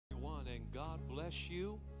God bless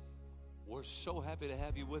you. We're so happy to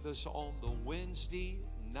have you with us on the Wednesday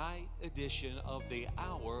night edition of the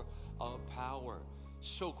Hour of Power.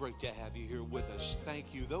 So great to have you here with us.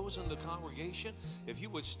 Thank you. Those in the congregation, if you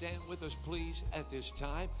would stand with us, please, at this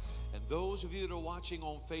time. And those of you that are watching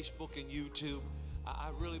on Facebook and YouTube, I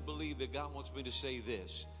really believe that God wants me to say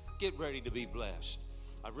this. Get ready to be blessed.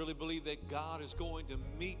 I really believe that God is going to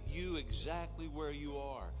meet you exactly where you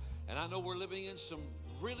are. And I know we're living in some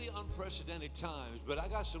really unprecedented times, but I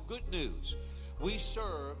got some good news. We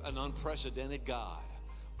serve an unprecedented God.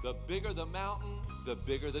 The bigger the mountain, the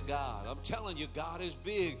bigger the God. I'm telling you, God is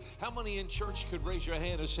big. How many in church could raise your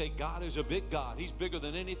hand and say, God is a big God? He's bigger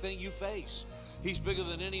than anything you face. He's bigger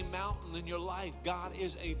than any mountain in your life. God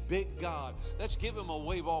is a big God. Let's give him a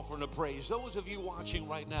wave offering of praise. Those of you watching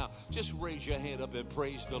right now, just raise your hand up and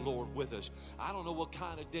praise the Lord with us. I don't know what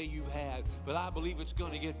kind of day you've had, but I believe it's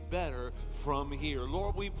going to get better from here.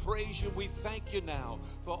 Lord, we praise you. We thank you now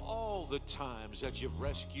for all the times that you've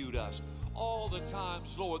rescued us, all the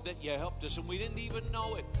times, Lord, that you helped us and we didn't even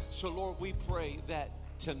know it. So, Lord, we pray that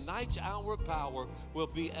tonight's Hour of Power will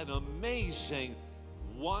be an amazing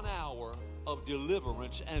 1 hour of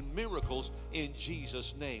deliverance and miracles. In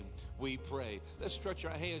Jesus' name we pray. Let's stretch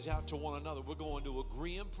our hands out to one another. We're going to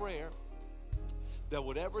agree in prayer that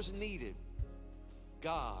whatever's needed,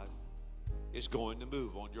 God is going to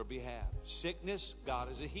move on your behalf. Sickness,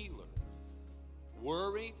 God is a healer.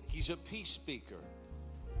 Worry, he's a peace speaker.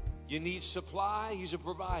 You need supply, he's a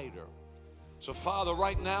provider. So Father,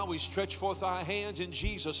 right now we stretch forth our hands in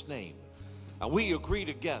Jesus' name, and we agree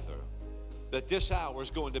together that this hour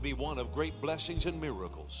is going to be one of great blessings and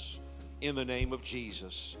miracles in the name of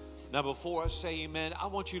Jesus. Now, before I say amen, I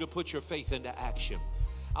want you to put your faith into action.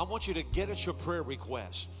 I want you to get us your prayer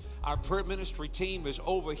requests. Our prayer ministry team is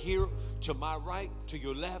over here to my right, to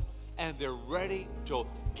your left, and they're ready to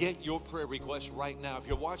get your prayer requests right now. If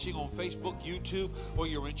you're watching on Facebook, YouTube, or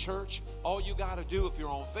you're in church, all you got to do if you're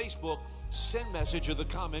on Facebook, send message in the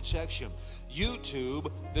comment section.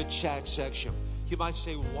 YouTube, the chat section. You might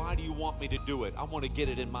say, why do you want me to do it? I want to get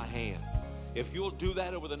it in my hand. If you'll do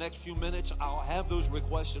that over the next few minutes, I'll have those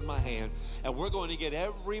requests in my hand, and we're going to get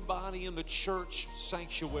everybody in the church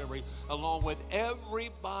sanctuary, along with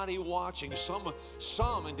everybody watching, some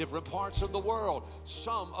in different parts of the world,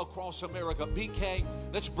 some across America. BK,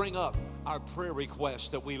 let's bring up our prayer requests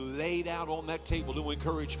that we laid out on that table to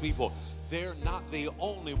encourage people. They're not the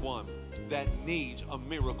only one that needs a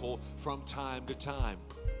miracle from time to time.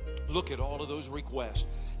 Look at all of those requests.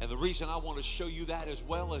 And the reason I want to show you that as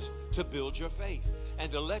well is to build your faith and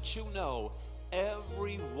to let you know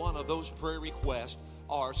every one of those prayer requests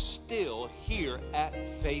are still here at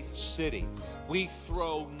Faith City. We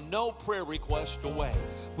throw no prayer request away.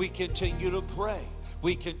 We continue to pray.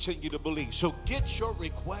 We continue to believe. So get your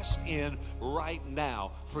request in right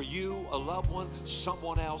now for you, a loved one,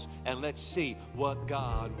 someone else, and let's see what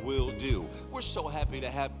God will do. We're so happy to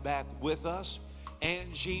have back with us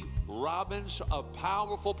Angie Robbins, a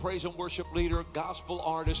powerful praise and worship leader, gospel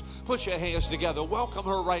artist. Put your hands together. Welcome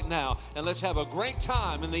her right now, and let's have a great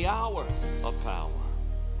time in the Hour of Power.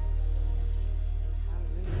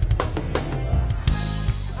 Hallelujah.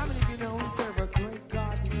 How many of you know we serve a great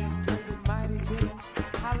God that does great and mighty things?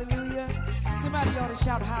 Hallelujah. Somebody ought to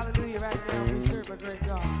shout hallelujah right now. We serve a great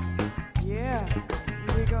God. Yeah,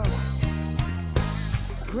 here we go.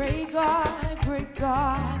 Great God,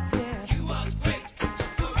 yeah. You are great.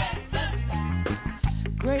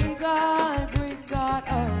 Great God, oh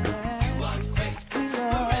yes. We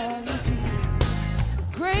love you, Jesus.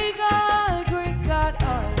 Great God,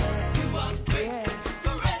 oh yes. Yeah.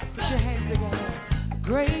 Put your hands together.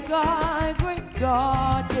 Great God,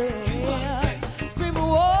 yeah. Scream,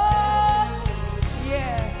 whoa.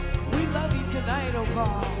 Yeah. We love you tonight, oh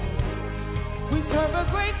God. We serve a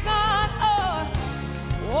great God, oh.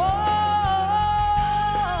 Whoa.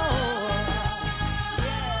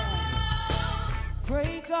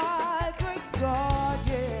 Great God,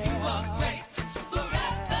 yeah. You are great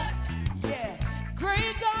forever. Yeah.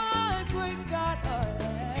 Great God, oh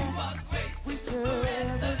yeah. You are great. We serve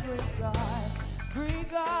a great God. Great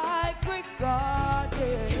God,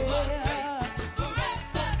 yeah. You are great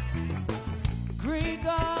forever. Great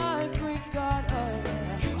God, oh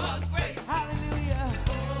yeah. You are great. Hallelujah.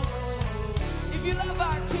 If you love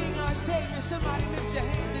our King, our Savior, somebody lift your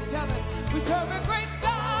hands and tell him we serve a great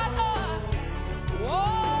God, oh.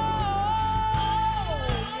 Whoa.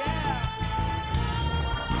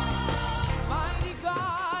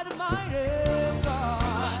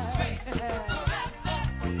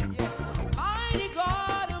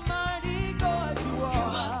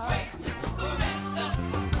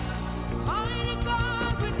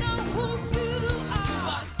 Who you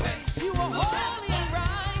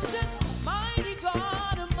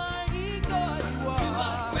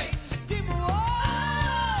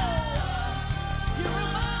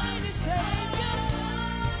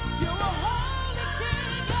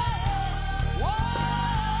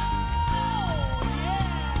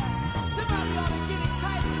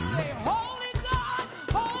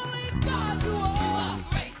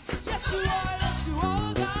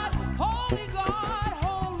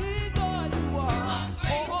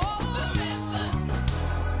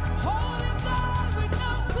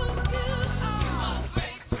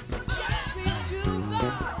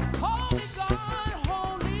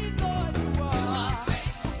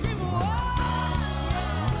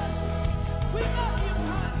We love you,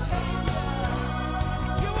 God, Savior.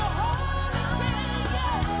 You are holy King,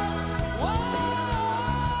 yeah. Whoa,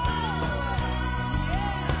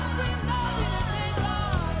 yeah. We love you today,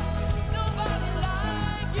 God. Nobody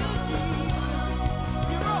like you, Jesus.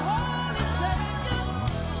 You're a holy Savior.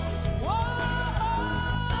 Whoa,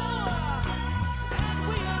 and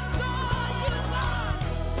we adore you, God.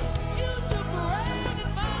 You do great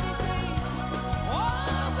and mighty things.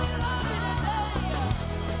 Oh, we love you today.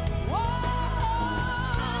 Whoa,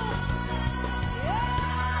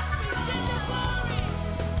 yes, we give you glory.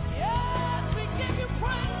 Yes, we give you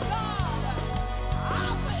praise, God.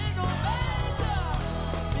 Alpha and Omega,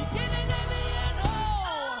 beginning and the end.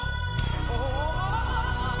 Oh,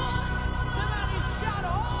 somebody shout,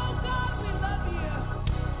 oh God, we love you.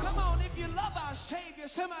 Come on, if you love our Savior,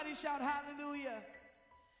 somebody shout hallelujah.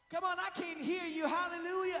 Come on, I can't hear you.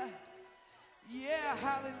 Hallelujah. Yeah,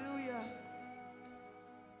 hallelujah.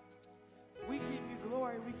 We give you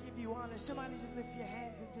glory. We give you honor. Somebody just lift your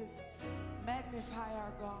hands and just magnify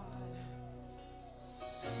our God.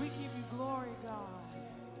 We give you glory, God.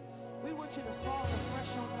 We want you to fall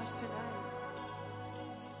afresh on us tonight.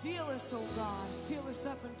 Feel us, oh God. Fill us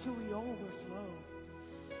up until we overflow.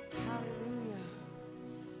 Hallelujah.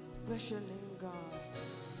 Bless your name, God.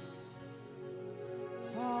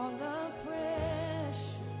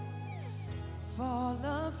 Fall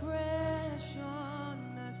afresh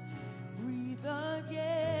on us. Breathe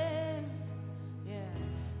again, yeah.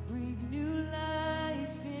 Breathe new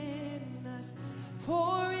life in us.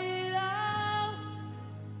 Pour it out.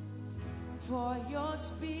 Pour your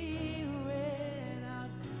spirit out,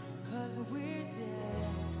 'cause we're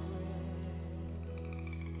desperate,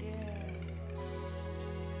 yeah.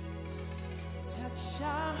 Touch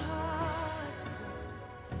our hearts.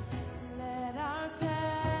 Let our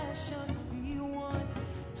passion be one.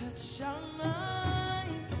 Touch our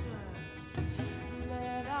minds.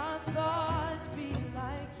 Let our thoughts be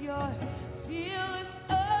like your. Fill us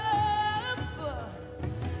up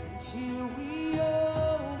till we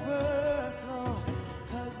overflow.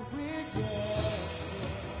 'Cause we're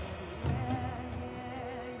desperate.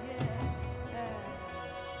 Yeah.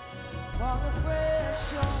 Fall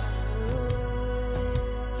afresh on us.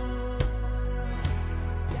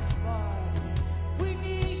 Yes, Lord. We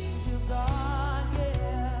need you, God,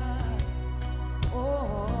 yeah.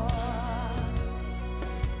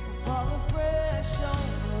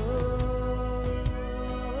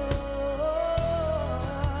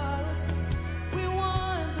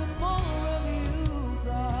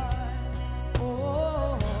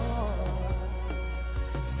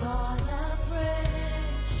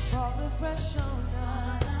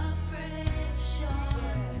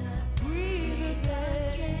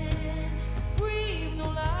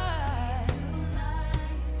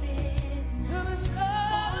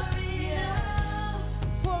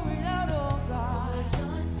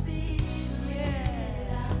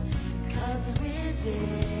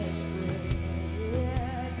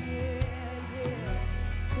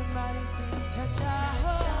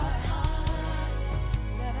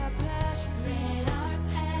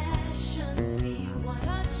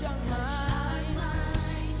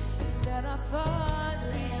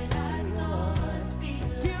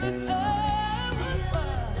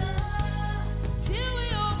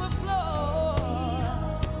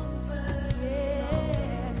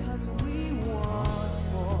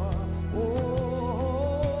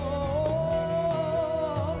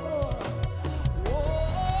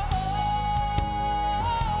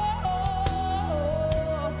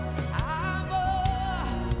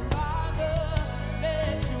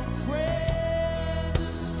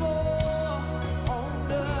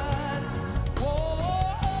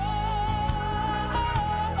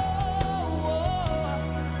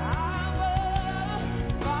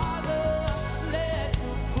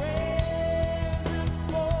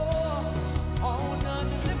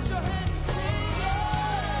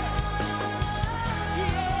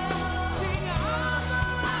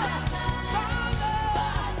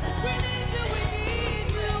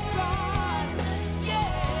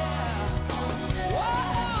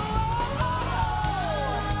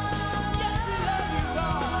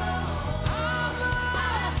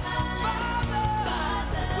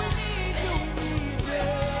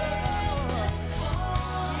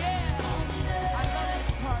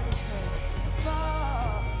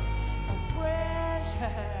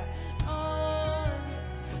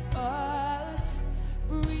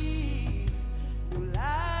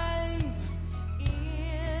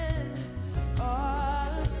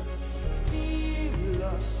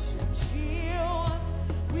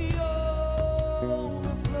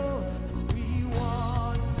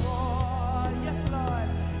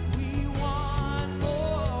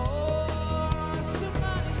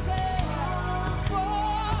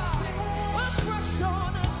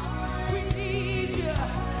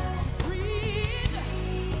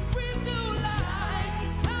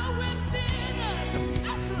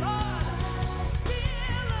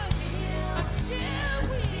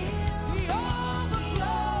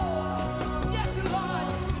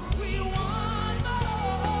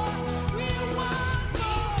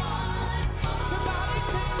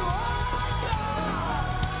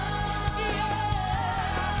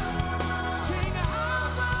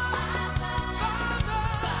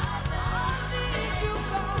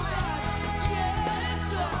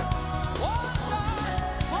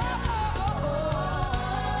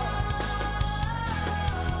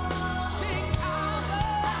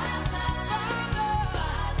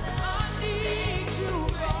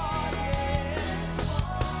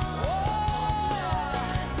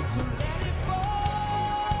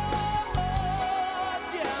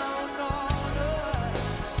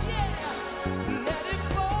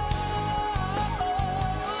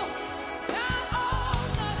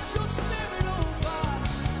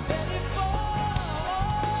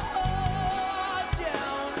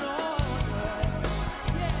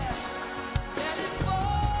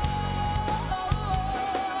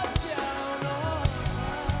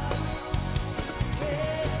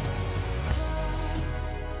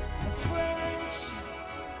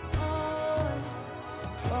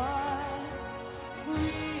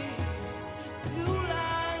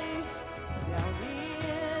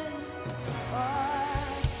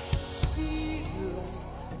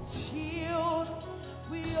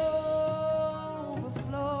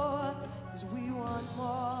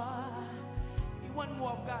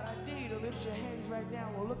 lift your hands right now.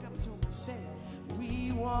 We'll look up to him and say,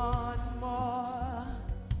 we want more.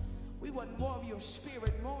 We want more of your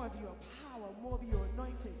spirit, more of your power, more of your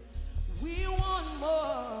anointing. We want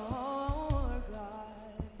more,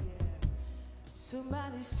 God, yeah.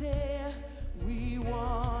 Somebody say, we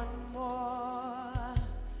want more.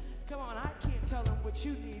 Come on, I can't tell them what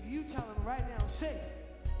you need. You tell them right now. Say,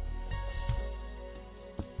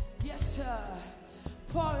 yes, sir.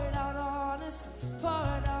 Pour it out on us. Pour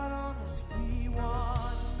it out on us. We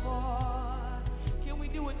want more. Can we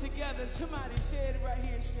do it together? Somebody say it right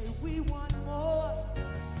here. Say, we want more.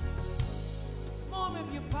 More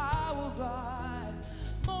of your power, God.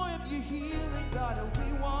 More of your healing, God. And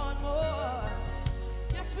we want more.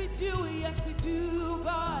 Yes, we do. Yes, we do,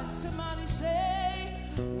 God. Somebody say,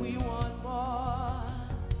 we want more.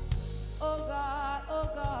 Oh,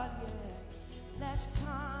 God, yeah. Last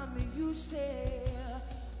time you said,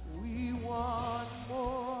 we want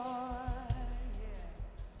more.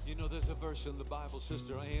 Yeah. You know, there's a verse in the Bible,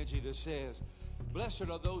 Sister Angie, that says, blessed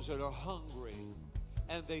are those that are hungry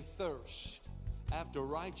and they thirst after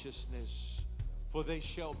righteousness, for they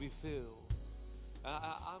shall be filled.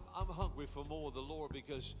 I'm hungry for more of the Lord,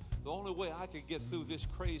 because the only way I can get through this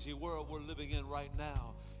crazy world we're living in right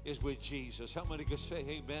now is with Jesus. How many can say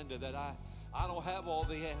amen to that? I don't have all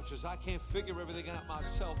the answers. I can't figure everything out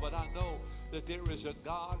myself, but I know that there is a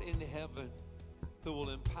God in heaven who will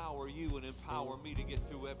empower you and empower me to get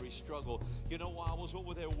through every struggle. You know, while I was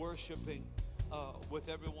over there worshiping with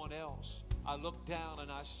everyone else, I looked down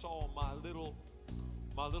and I saw my little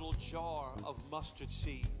jar of mustard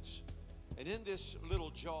seeds. And in this little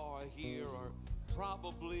jar here are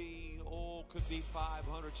probably, could be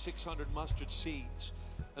 500, 600 mustard seeds.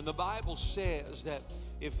 And the Bible says that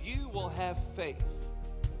if you will have faith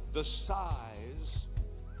the size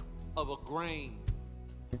of a grain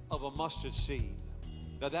of a mustard seed,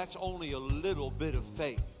 now that's only a little bit of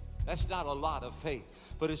faith. That's not a lot of faith.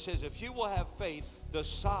 But it says if you will have faith the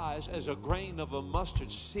size as a grain of a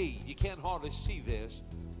mustard seed, you can't hardly see this.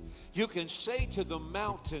 You can say to the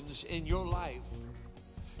mountains in your life,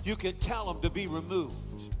 you can tell them to be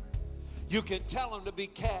removed. You can tell them to be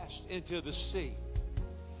cast into the sea.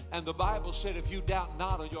 And the Bible said if you doubt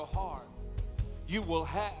not in your heart, you will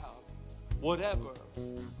have whatever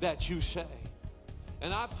that you say.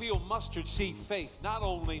 And I feel mustard seed faith, not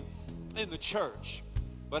only in the church,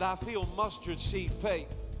 but I feel mustard seed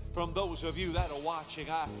faith from those of you that are watching.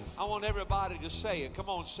 I want everybody to say it. Come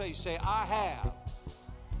on, say, I have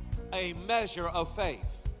a measure of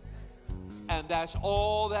faith, and that's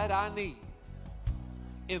all that I need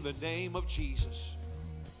in the name of Jesus.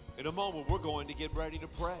 In a moment, we're going to get ready to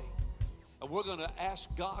pray, and we're going to ask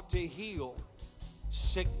God to heal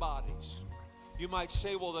sick bodies. You might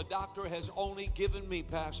say, well, the doctor has only given me,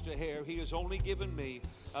 Pastor Hare, he has only given me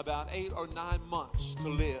about 8 or 9 months to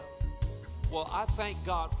live. Well, I thank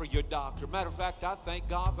God for your doctor. Matter of fact, I thank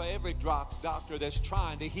God for every doctor that's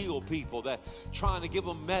trying to heal people, that trying to give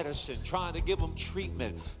them medicine, trying to give them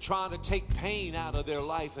treatment, trying to take pain out of their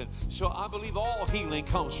life. And so I believe all healing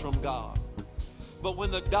comes from God. But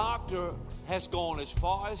when the doctor has gone as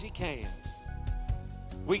far as he can,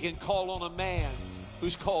 we can call on a man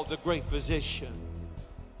who's called the great physician,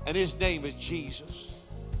 and his name is Jesus.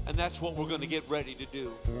 And that's what we're going to get ready to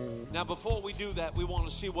do. Now, before we do that, we want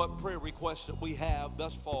to see what prayer requests that we have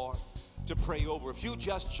thus far to pray over. If you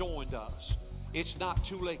just joined us, it's not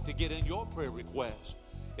too late to get in your prayer request.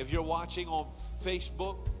 If you're watching on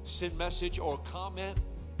Facebook, send message or comment,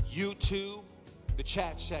 YouTube, the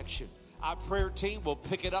chat section. Our prayer team will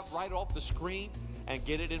pick it up right off the screen and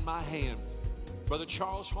get it in my hand. Brother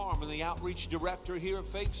Charles Harmon, the outreach director here at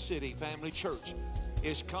Faith City Family Church,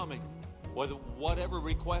 is coming with whatever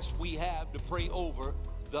request we have to pray over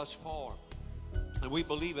thus far. And we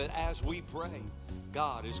believe that as we pray,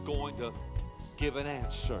 God is going to give an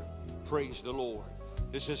answer. Praise the Lord.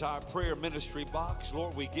 This is our prayer ministry box.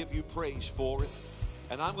 Lord, we give you praise for it.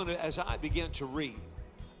 And I'm going to, as I begin to read,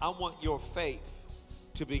 I want your faith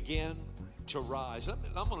to begin to rise.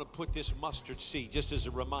 I'm going to put this mustard seed just as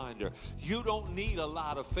a reminder. You don't need a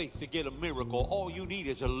lot of faith to get a miracle. All you need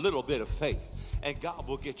is a little bit of faith, and God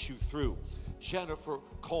will get you through. Jennifer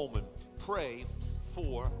Coleman, pray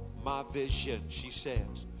for my vision, she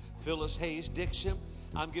says. Phyllis Hayes Dixon,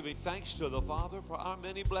 I'm giving thanks to the Father for our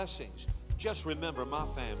many blessings. Just remember my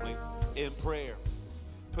family in prayer.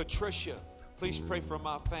 Patricia, please pray for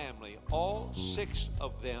my family, all 6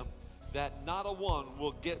 of them, that not a one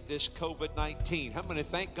will get this COVID-19. How many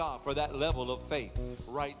thank God for that level of faith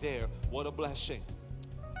right there? What a blessing.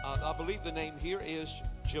 I believe the name here is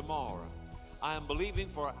Jamara. I am believing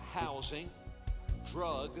for housing,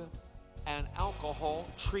 drug, and alcohol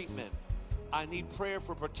treatment. I need prayer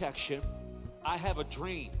for protection. I have a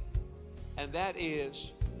dream, and that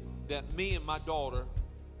is that me and my daughter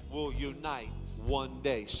will unite one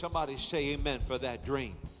day. Somebody say amen for that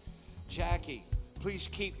dream. Jackie, please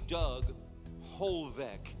keep Doug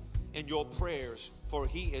Holvek in your prayers, for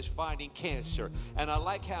he is fighting cancer. And I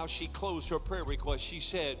like how she closed her prayer request. She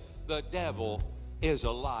said, the devil is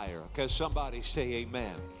a liar. Can somebody say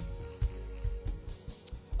amen?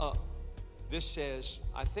 This says,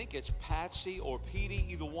 I think it's Patsy or Petey,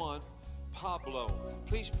 either one. Pablo,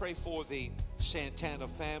 please pray for the Santana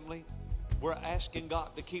family. We're asking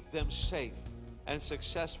God to keep them safe and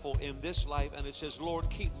successful in this life. And it says, Lord,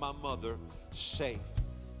 keep my mother safe.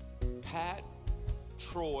 Pat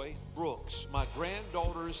Troy Brooks, my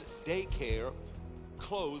granddaughter's daycare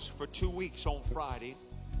closed for 2 weeks on Friday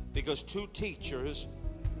because 2 teachers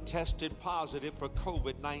tested positive for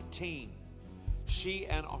COVID-19. She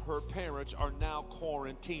and her parents are now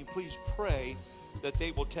quarantined. Please pray that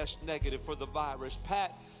they will test negative for the virus.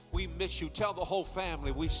 Pat, we miss you. Tell the whole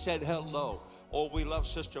family we said hello. Oh, we love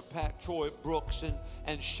Sister Pat Troy Brooks and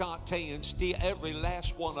Shantae and Steve, every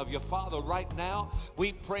last one of you. Father, right now,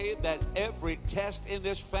 we pray that every test in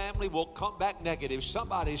this family will come back negative.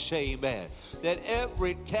 Somebody say amen. That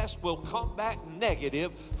every test will come back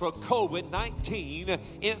negative for COVID-19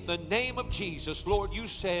 in the name of Jesus. Lord, you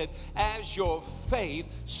said, as your faith,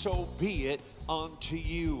 so be it unto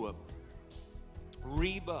you.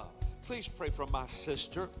 Reba, please pray for my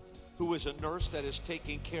sister, who is a nurse that is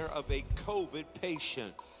taking care of a COVID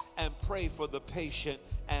patient, and pray for the patient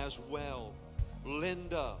as well.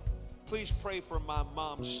 Linda, please pray for my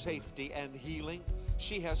mom's safety and healing.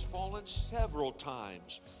 She has fallen several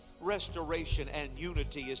times. Restoration and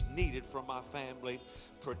unity is needed for my family.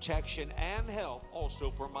 Protection and health also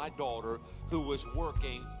for my daughter, who was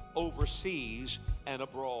working overseas and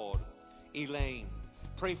abroad. Elaine,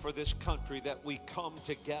 pray for this country that we come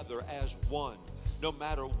together as one, no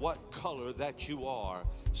matter what color that you are.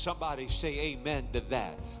 Somebody say amen to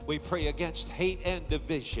that. We pray against hate and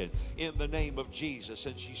division in the name of Jesus.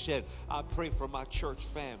 And she said, I pray for my church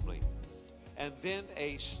family. And then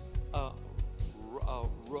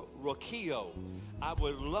Rakio, I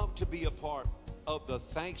would love to be a part of the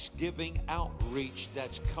Thanksgiving outreach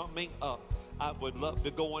that's coming up. I would love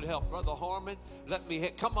to go and help. Brother Harmon, let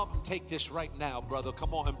me come up and take this right now, brother.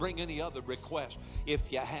 Come on, and bring any other requests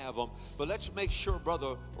if you have them. But let's make sure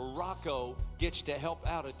Brother Rocco gets to help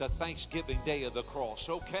out at the Thanksgiving Day of the Cross,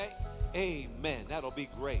 okay? Amen. That'll be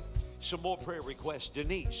great. Some more prayer requests.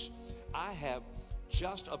 Denise, I have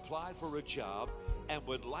just applied for a job and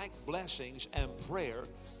would like blessings and prayer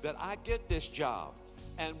that I get this job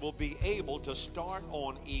and will be able to start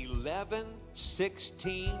on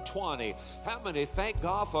 11/16/20. How many thank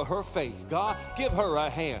God for her faith? God, give her a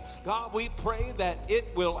hand. God, we pray that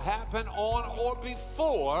it will happen on or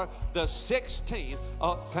before the 16th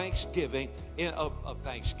of Thanksgiving,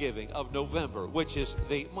 of November, which is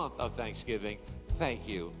the month of Thanksgiving. Thank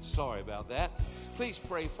you. Sorry about that. Please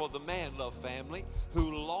pray for the Manlove family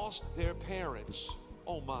who lost their parents.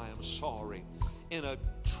 Oh my, I'm sorry. In a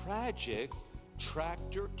tragic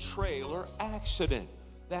tractor trailer accident.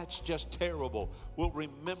 That's just terrible. We'll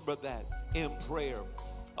remember that in prayer.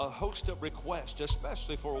 A host of requests,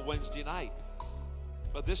 especially for a Wednesday night.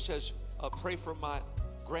 This says, pray for my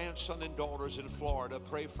grandson and daughters in Florida.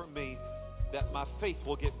 Pray for me that my faith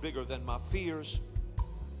will get bigger than my fears.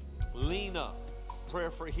 Lena, prayer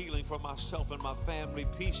for healing for myself and my family,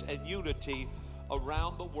 peace and unity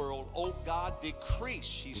around the world. Oh God, decrease,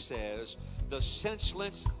 she says, the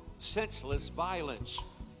senseless violence,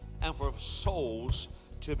 and for souls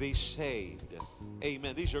to be saved.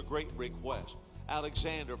 Amen. These are great requests.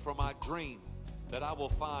 Alexander, for my dream that I will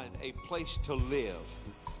find a place to live.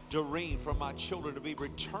 Doreen, for my children to be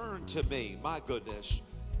returned to me, my goodness,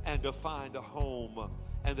 and to find a home,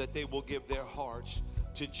 and that they will give their hearts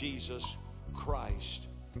to Jesus Christ.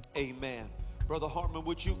 Amen. Brother Harmon,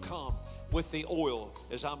 would you come with the oil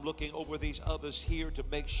as I'm looking over these others here to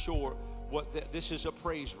make sure this is a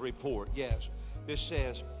praise report. Yes, this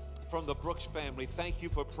says, from the Brooks family, thank you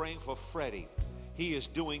for praying for Freddie. He is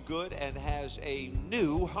doing good and has a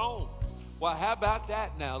new home. Well, how about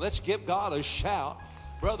that now? Let's give God a shout.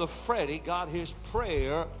 Brother Freddie got his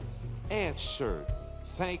prayer answered.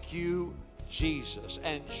 Thank you, Jesus.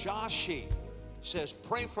 And Joshi says,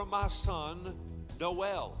 pray for my son,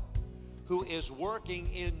 Noel, who is working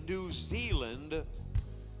in New Zealand.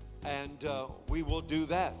 And we will do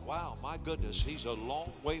that. Wow, my goodness, he's a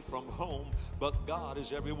long way from home, but God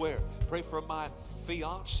is everywhere. Pray for my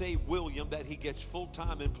fiance, William, that he gets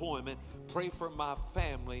full-time employment. Pray for my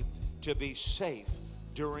family to be safe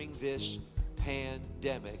during this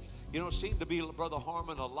pandemic. You don't seem to be, Brother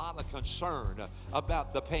Harmon, a lot of concern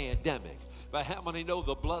about the pandemic. But how many know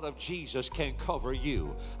the blood of Jesus can cover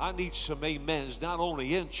you? I need some amens, not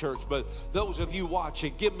only in church, but those of you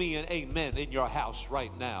watching, give me an amen in your house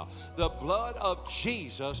right now. The blood of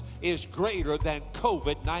Jesus is greater than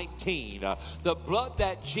COVID-19. The blood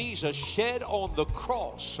that Jesus shed on the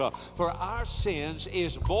cross for our sins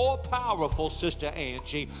is more powerful, Sister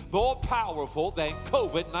Angie, more powerful than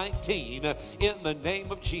COVID-19 in the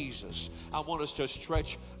name of Jesus. I want us to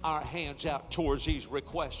stretch our hands out towards these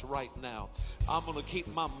requests right now. I'm going to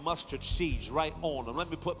keep my mustard seeds right on them. Let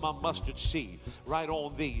me put my mustard seed right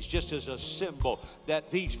on these, just as a symbol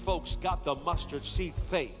that these folks got the mustard seed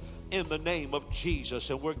faith in the name of Jesus.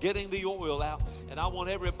 And we're getting the oil out, and I want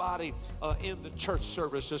everybody in the church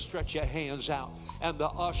service to stretch your hands out, and the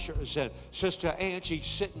ushers and Sister Angie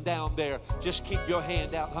sitting down there, just keep your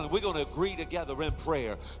hand out, honey. We're going to agree together in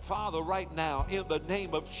prayer. Father, right now in the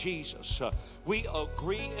name of Jesus, we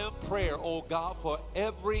agree in prayer, oh God, for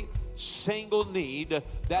every single need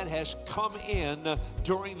that has come in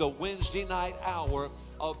during the Wednesday night hour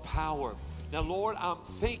of power. Now, Lord, I'm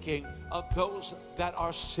thinking of those that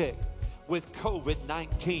are sick with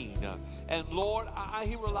COVID-19. And Lord, I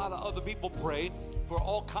hear a lot of other people pray for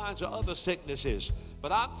all kinds of other sicknesses.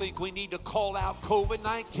 But I think we need to call out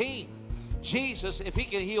COVID-19. Jesus, if he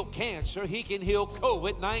can heal cancer, he can heal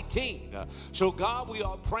COVID-19. So God, we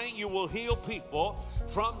are praying you will heal people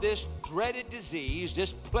from this dreaded disease,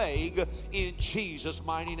 this plague, in Jesus'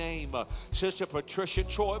 mighty name. Sister Patricia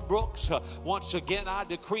Troy Brooks, once again I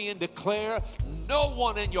decree and declare no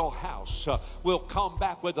one in your house will come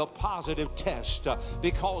back with a positive test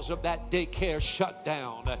because of that daycare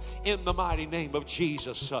shutdown in the mighty name of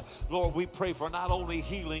Jesus. Lord, we pray for not only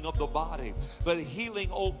healing of the body, but healing,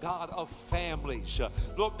 oh God, of families.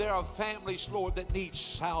 Lord, there are families, Lord, that need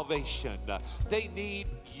salvation. They need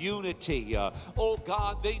unity. Oh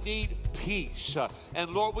God, they need peace.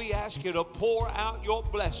 And Lord, we ask you to pour out your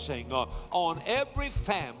blessing on every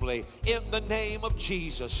family in the name of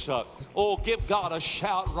Jesus. Oh, give God a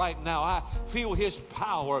shout right now. I feel his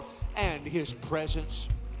power and his presence.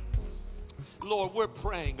 Lord, we're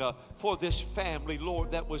praying for this family,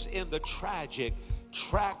 Lord, that was in the tragic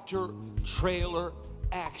tractor trailer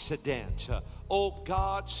accident. Oh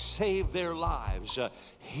God, save their lives.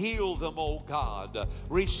 Heal them, oh God.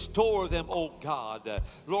 Restore them, oh God.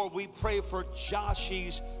 Lord, we pray for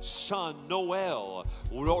Joshy's son, Noel.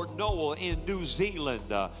 Lord, Noel in New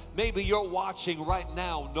Zealand. Maybe you're watching right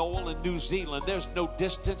now, Noel in New Zealand. There's no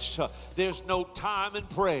distance. There's no time in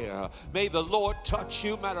prayer. May the Lord touch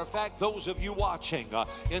you. Matter of fact, those of you watching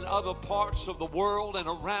in other parts of the world and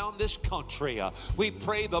around this country, we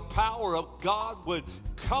pray the power of God would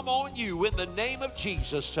come on you in the name of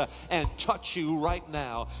Jesus and touch you right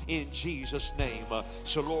now in Jesus' name.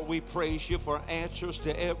 So Lord, we praise you for answers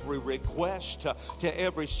to every request, to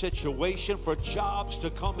every situation, for jobs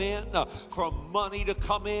to come in, for money to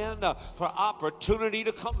come in, for opportunity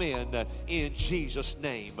to come in Jesus'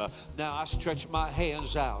 name. Now I stretch my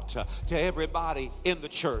hands out to everybody in the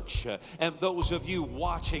church and those of you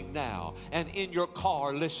watching now and in your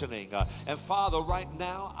car listening. And Father, right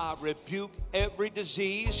now I rebuke every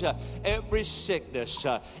disease, every sickness,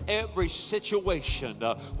 every situation.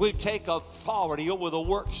 We take authority over the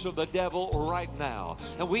works of the devil right now.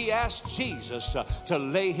 And we ask Jesus to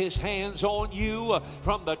lay his hands on you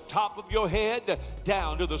from the top of your head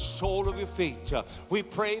down to the sole of your feet. We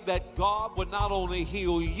pray that God would not only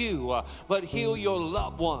heal you, but heal your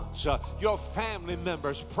loved ones, your family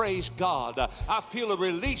members. Praise God. I feel a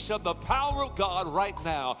release of the power of God right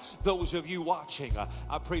now. Those of you watching,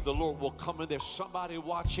 I pray the Lord will come in. There's somebody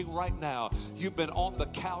watching right now. You've been on the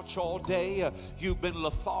couch all day. You've been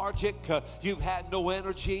lethargic. You've had no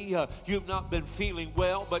energy. You've not been feeling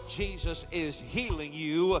well, but Jesus is healing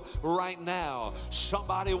you right now.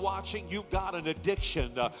 Somebody watching, you've got an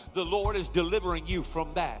addiction. The Lord is delivering you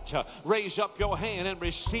from that. Raise up your hand and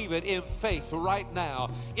receive it in faith right now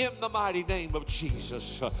in the mighty name of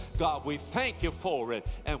Jesus. God, we thank you for it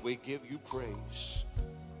and we give you praise.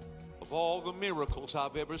 Of all the miracles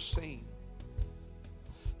I've ever seen,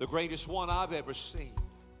 the greatest one I've ever seen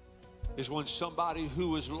is when somebody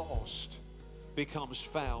who is lost becomes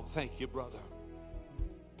found. Thank you, brother.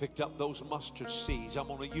 Picked up those mustard seeds. I'm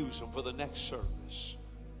going to use them for the next service.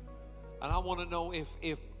 And I want to know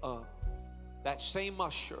if that same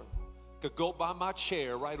usher could go by my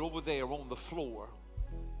chair right over there on the floor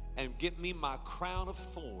and get me my crown of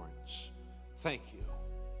thorns. Thank you.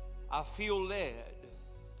 I feel led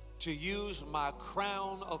to use my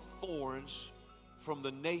crown of thorns from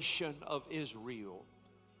the nation of Israel.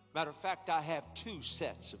 Matter of fact, I have two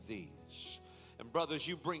sets of these. And brothers,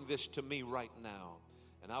 you bring this to me right now,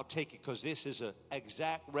 and I'll take it because this is an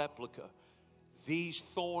exact replica. These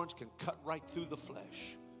thorns can cut right through the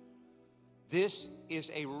flesh. This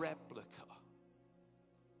is a replica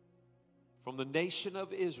from the nation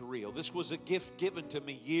of Israel. This was a gift given to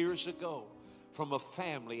me years ago from a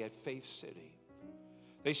family at Faith City.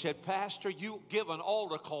 They said, Pastor, you give an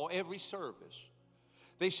altar call every service.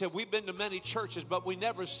 They said, we've been to many churches, but we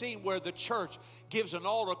never seen where the church gives an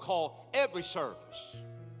altar call every service.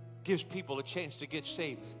 Gives people a chance to get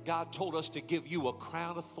saved. God told us to give you a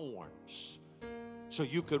crown of thorns so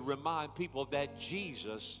you could remind people that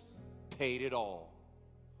Jesus paid it all.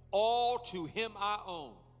 All to him I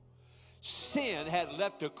own. Sin had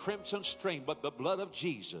left a crimson stain, but the blood of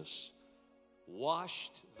Jesus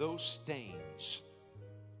washed those stains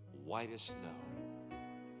white as snow.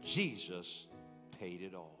 Jesus paid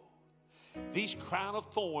it all. These crown of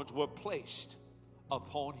thorns were placed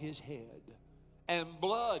upon his head, and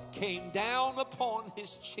blood came down upon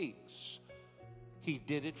his cheeks. He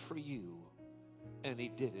did it for you, and he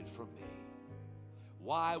did it for me.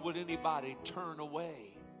 Why would anybody turn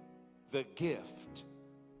away the gift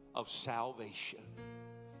of salvation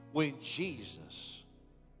when Jesus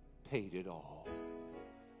paid it all?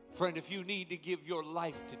 Friend, if you need to give your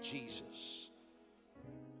life to Jesus,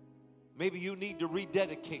 maybe you need to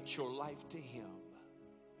rededicate your life to him.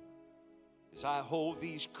 As I hold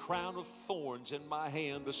these crown of thorns in my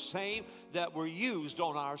hand, the same that were used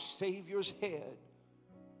on our Savior's head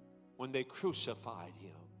when they crucified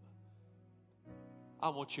him, I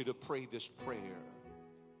want you to pray this prayer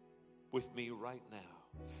with me right now.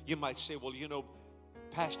 You might say, well, you know,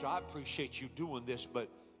 Pastor, I appreciate you doing this, but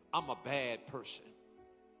I'm a bad person.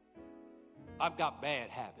 I've got bad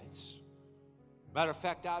habits. Matter of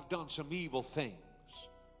fact, I've done some evil things.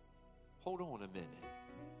 Hold on a minute.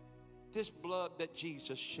 This blood that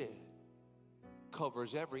Jesus shed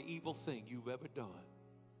covers every evil thing you've ever done.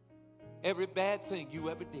 Every bad thing you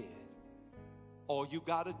ever did. All you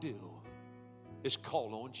got to do is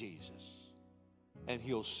call on Jesus, and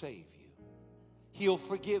he'll save you. He'll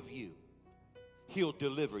forgive you. He'll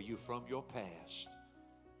deliver you from your past.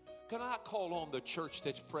 Can I call on the church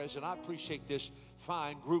that's present? I appreciate this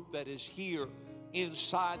fine group that is here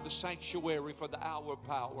inside the sanctuary for the hour of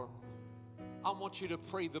power. I want you to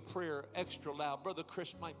pray the prayer extra loud. Brother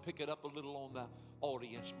Chris might pick it up a little on the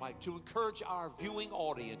audience mic to encourage our viewing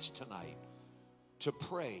audience tonight to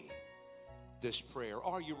pray this prayer.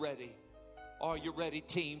 Are you ready? Are you ready,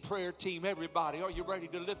 team? Prayer team, everybody. Are you ready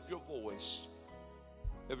to lift your voice?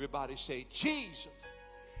 Everybody say, Jesus.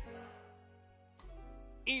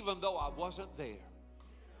 Even though I wasn't there,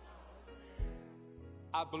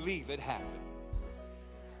 I believe it happened.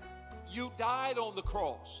 You died on the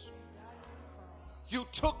cross. You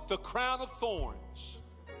took the crown of thorns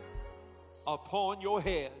upon your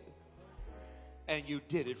head, and you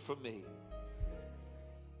did it for me.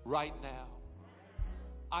 Right now,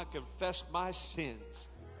 I confess my sins.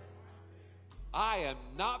 I am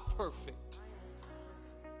not perfect.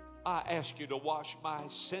 I ask you to wash my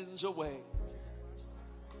sins away,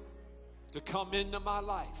 to come into my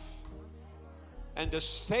life and to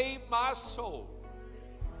save my soul.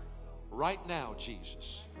 Right now,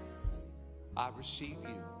 Jesus, I receive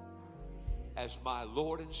you as my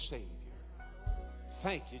Lord and Savior.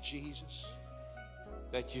 Thank you, Jesus,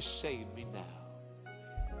 that you saved me now.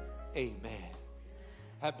 Amen.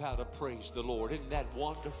 How about a praise the Lord? Isn't that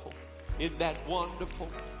wonderful? Isn't that wonderful?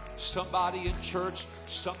 Somebody in church,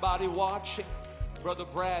 somebody watching. Brother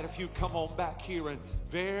Brad, if you come on back here and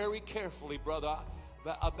very carefully, brother,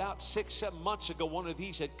 about 6-7 months ago, one of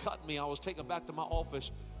these had cut me. I was taken back to my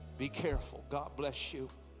office. Be careful. God bless you.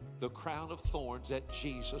 The crown of thorns that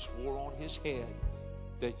Jesus wore on his head,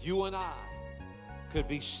 that you and I could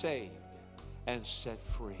be saved and set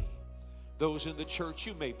free. Those in the church,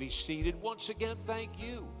 you may be seated. Once again, thank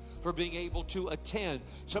you for being able to attend.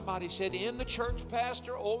 Somebody said, in the church,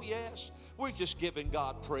 Pastor? Oh, yes. We're just giving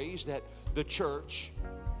God praise that the church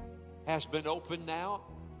has been open now.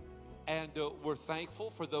 And we're thankful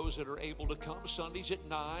for those that are able to come Sundays at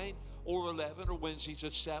 9 or 11 or Wednesdays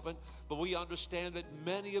at 7. But we understand that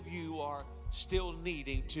many of you are still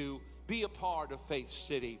needing to be a part of Faith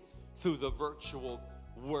City through the virtual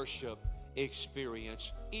worship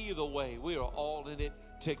experience. Either way, we are all in it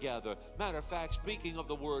together. Matter of fact, speaking of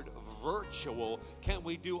the word virtual, can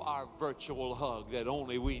we do our virtual hug that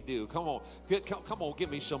only we do? Come on, come on, give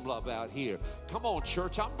me some love out here. Come on,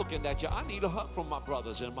 church, I'm looking at you. I need a hug from my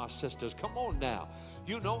brothers and my sisters. Come on now.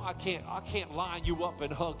 You know I can't line you up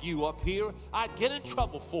and hug you up here. I'd get in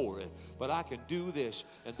trouble for it, but I can do this.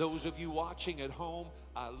 And those of you watching at home,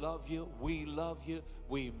 I love you. We love you.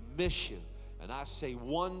 We miss you. And I say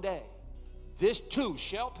one day, this too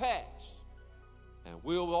shall pass, and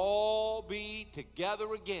we'll all be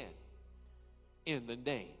together again in the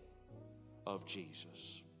name of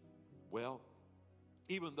Jesus. Well,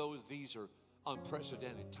 even though these are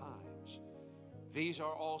unprecedented times, these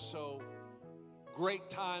are also great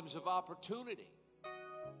times of opportunity,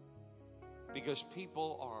 because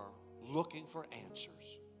people are looking for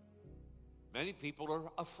answers. Many people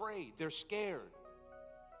are afraid. They're scared.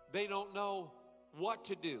 They don't know what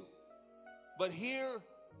to do. But here,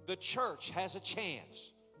 the church has a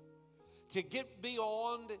chance to get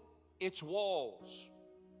beyond its walls.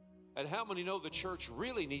 And how many know the church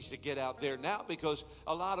really needs to get out there now, because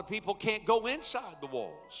a lot of people can't go inside the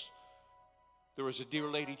walls? There was a dear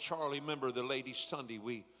lady, Charlie, member of the Ladies Sunday.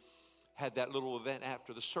 We had that little event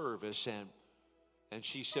after the service, and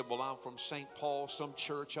she said, well, I'm from St. Paul, some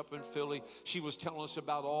church up in Philly. She was telling us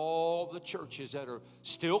about all the churches that are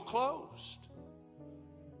still closed.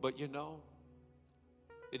 But you know,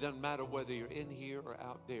 it doesn't matter whether you're in here or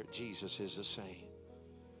out there, Jesus is the same.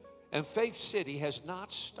 And Faith City has not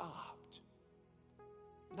stopped.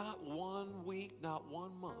 Not 1 week, not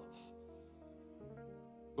 1 month.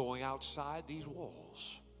 Going outside these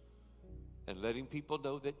walls and letting people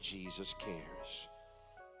know that Jesus cares.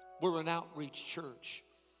 We're an outreach church.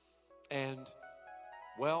 And,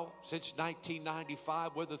 well, since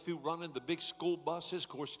 1995, whether through running the big school buses, of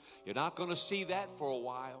course, you're not going to see that for a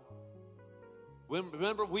while.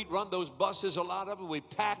 Remember, we'd run those buses, a lot of them. We'd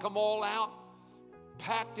pack them all out,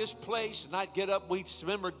 pack this place, and I'd get up. We'd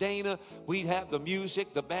remember Dana. We'd have the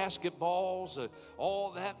music, the basketballs,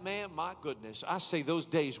 all that. Man, my goodness. I say those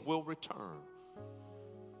days will return.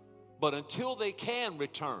 But until they can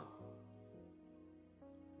return,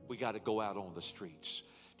 we got to go out on the streets.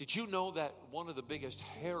 Did you know that one of the biggest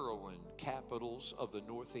heroin capitals of the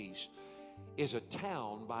Northeast is a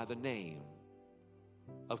town by the name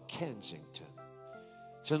of Kensington?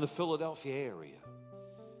 It's in the Philadelphia area.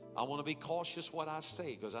 I want to be cautious what I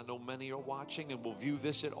say, because I know many are watching and will view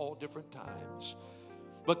this at all different times.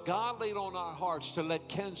 But God laid on our hearts to let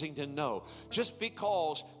Kensington know, just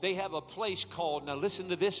because they have a place called, now listen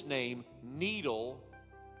to this name, Needle,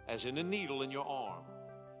 as in a needle in your arm,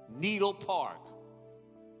 Needle Park.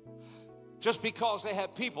 Just because they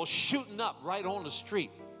have people shooting up right on the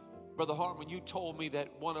street. Brother Harmon, you told me that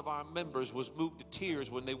one of our members was moved to tears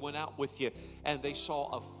when they went out with you and they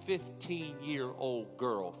saw a 15-year-old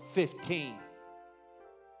girl, 15,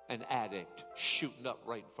 an addict, shooting up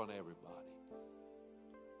right in front of everybody.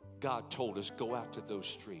 God told us, go out to those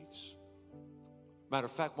streets. Matter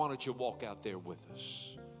of fact, why don't you walk out there with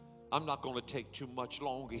us? I'm not going to take too much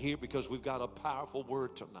longer here, because we've got a powerful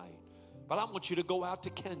word tonight. But I want you to go out to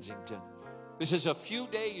Kensington. This is a few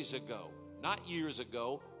days ago, not years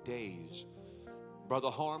ago, days. Brother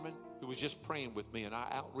Harmon, who was just praying with me, and our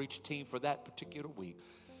outreach team for that particular week,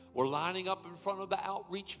 we're lining up in front of the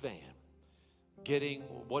outreach van, getting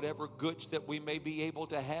whatever goods that we may be able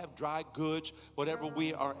to have, dry goods, whatever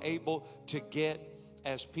we are able to get.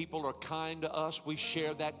 As people are kind to us, we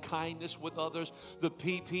share that kindness with others. The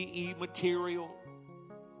PPE material,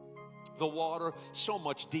 the water, so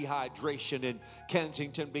much dehydration in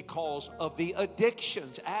Kensington because of the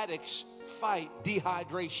addictions. Addicts fight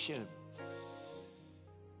dehydration.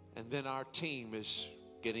 And then our team is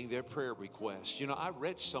getting their prayer requests. You know, I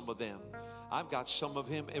read some of them. I've got some of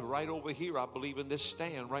him right over here, I believe, in this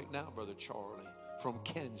stand right now, Brother Charlie, from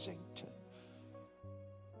Kensington.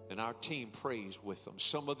 And our team prays with them.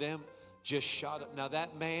 Some of them just shot up. Now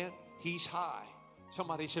that man, he's high.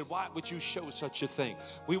 Somebody said, why would you show such a thing?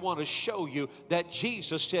 We want to show you that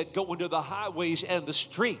Jesus said, go into the highways and the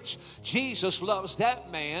streets. Jesus loves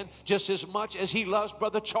that man just as much as he loves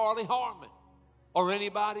Brother Charlie Harmon or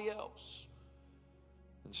anybody else.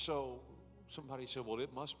 And so somebody said, well,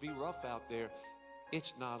 it must be rough out there.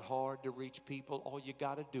 It's not hard to reach people. All you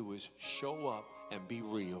got to do is show up and be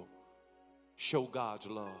real. Show God's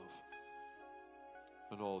love.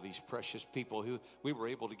 And all these precious people who we were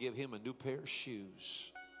able to give him a new pair of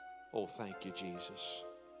shoes. Oh, thank you, Jesus.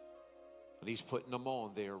 And he's putting them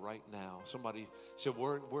on there right now. Somebody said,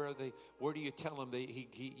 where are they? Where do you tell him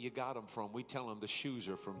you got them from? We tell him the shoes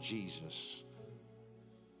are from Jesus.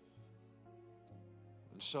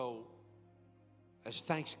 And so, as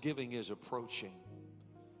Thanksgiving is approaching,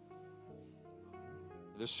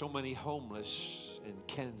 there's so many homeless in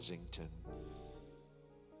Kensington.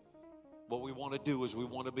 What we want to do is we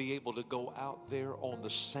want to be able to go out there on the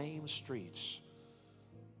same streets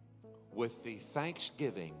with the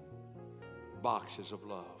Thanksgiving boxes of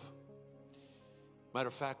love. Matter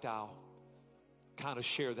of fact, I'll kind of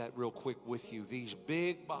share that real quick with you. These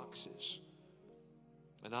big boxes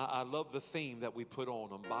And I love the theme that we put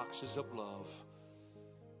on them, Boxes of Love.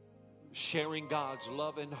 Sharing God's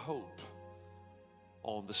love and hope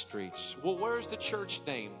on the streets. Well, where's the church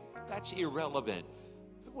name? That's irrelevant.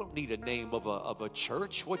 You don't need a name of a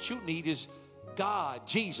church. What you need is God,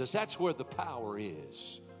 Jesus. That's where the power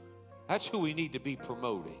is. That's who we need to be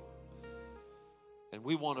promoting. And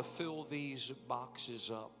we want to fill these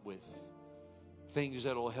boxes up with things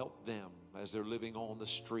that will help them as they're living on the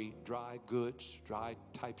street. Dry goods, dry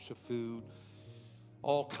types of food,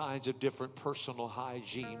 all kinds of different personal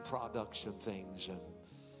hygiene products and things. And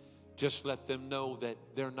just let them know that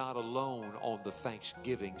they're not alone on the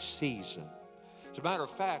Thanksgiving season. As a matter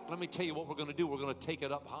of fact, let me tell you what we're going to do. We're going to take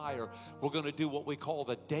it up higher. We're going to do what we call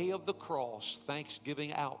the Day of the Cross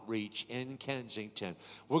Thanksgiving Outreach in Kensington.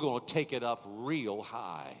 We're going to take it up real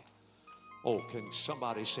high. Oh, can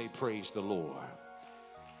somebody say praise the Lord?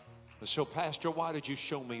 And so, Pastor, why did you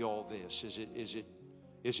show me all this?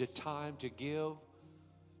 Is it time to give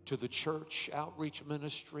to the church outreach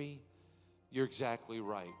ministry? You're exactly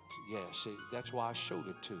right. Yes, that's why I showed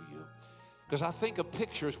it to you. Because I think a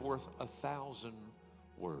picture is worth 1,000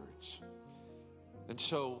 words. And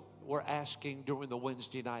so we're asking during the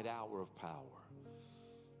Wednesday night hour of power,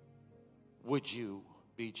 would you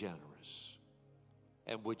be generous?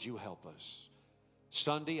 And would you help us?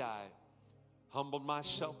 Sunday, I humbled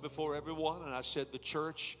myself before everyone, and I said the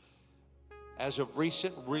church, as of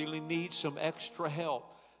recent, really needs some extra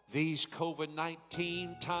help. These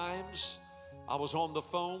COVID-19 times, I was on the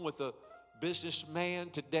phone with a businessman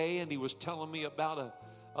today, and he was telling me about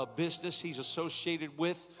a business he's associated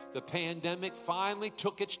with. The pandemic finally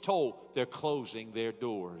took its toll. They're closing their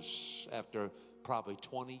doors after probably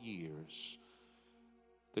 20 years.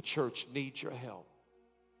 The church needs your help.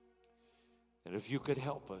 And if you could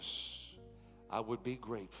help us, I would be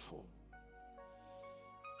grateful.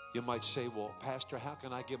 You might say, well, Pastor, how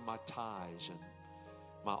can I give my tithes and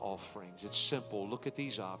my offerings? It's simple. Look at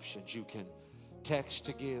these options. You can text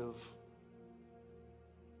to give.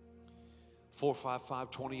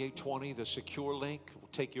 455-2820, the secure link will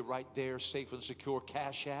take you right there. Safe and secure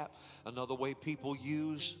Cash App. Another way people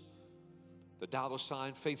use the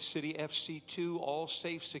 $ Faith City FC2, all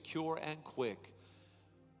safe, secure, and quick.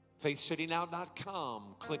 FaithCityNow.com,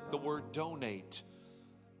 click the word donate.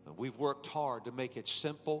 And we've worked hard to make it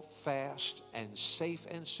simple, fast, and safe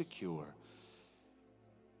and secure.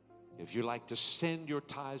 If you'd like to send your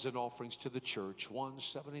tithes and offerings to the church,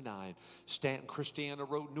 179 Stanton Christiana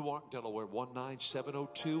Road, Newark, Delaware,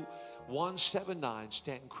 19702. 179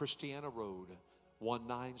 Stanton Christiana Road,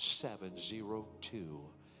 19702.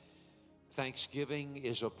 Thanksgiving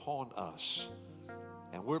is upon us.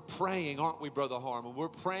 And we're praying, aren't we, Brother Harmon? We're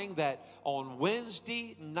praying that on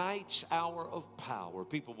Wednesday night's hour of power,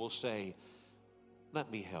 people will say,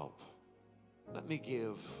 let me help. Let me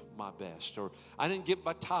give my best. Or I didn't give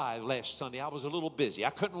my tithe last Sunday. I was a little busy. I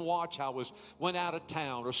couldn't watch. Went out of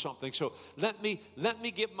town or something. So let me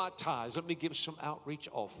give my tithes. Let me give some outreach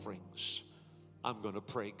offerings. I'm going to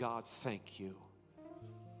pray, God, thank you.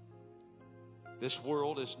 This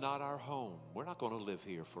world is not our home. We're not going to live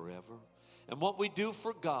here forever. And what we do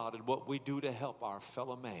for God and what we do to help our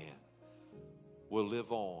fellow man will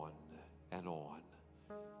live on and on.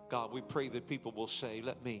 God, we pray that people will say,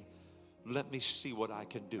 let me see what I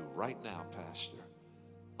can do right now, Pastor.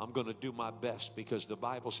 I'm going to do my best, because the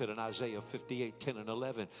Bible said in Isaiah 58:10 and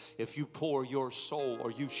 11, if you pour your soul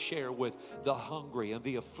or you share with the hungry and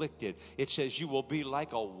the afflicted, it says you will be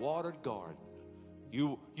like a watered garden.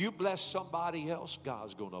 You bless somebody else,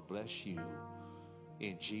 God's going to bless you.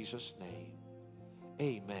 In Jesus' name,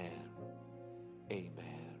 amen.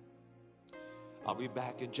 Amen. I'll be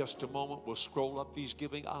back in just a moment. We'll scroll up these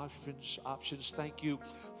giving options. Thank you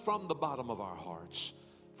from the bottom of our hearts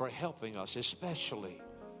for helping us, especially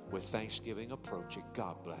with Thanksgiving approaching.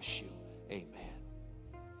 God bless you. Amen.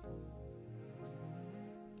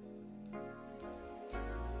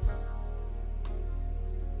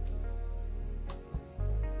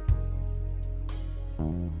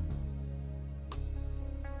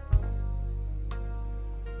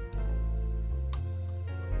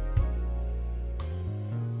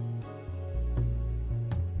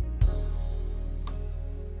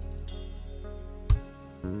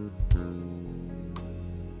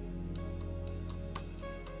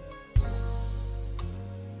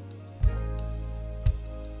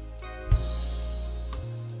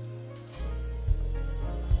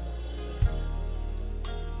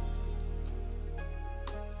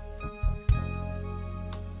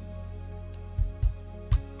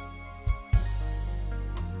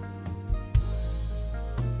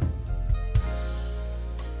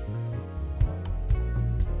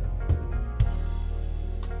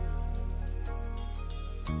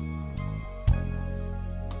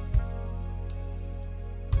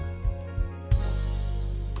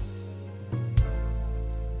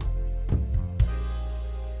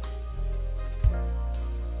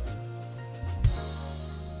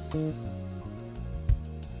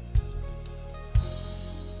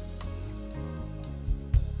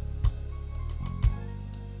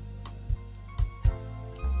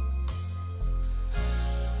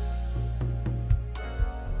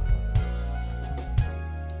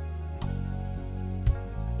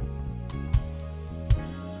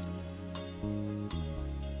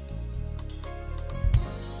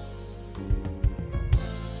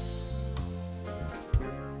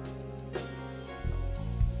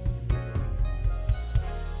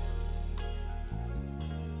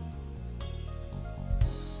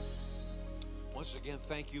 Once again,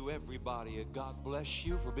 thank you, everybody, and God bless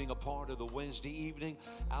you for being a part of the Wednesday evening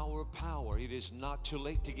Hour of Power. It is not too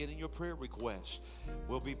late to get in your prayer requests.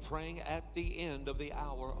 We'll be praying at the end of the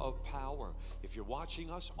Hour of Power. If you're watching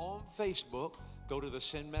us on Facebook, go to the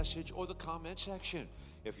send message or the comment section.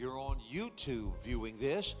 If you're on YouTube viewing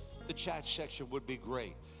this, the chat section would be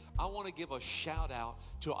great. I want to give a shout out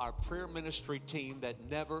to our prayer ministry team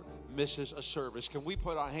that never misses a service. Can we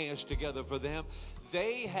put our hands together for them?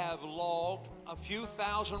 They have logged a few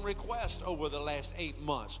thousand requests over the last 8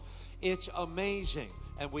 months. It's amazing,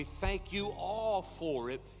 and we thank you all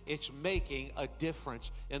for it. It's making a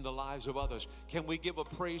difference in the lives of others. Can we give a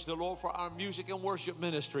praise to the Lord for our music and worship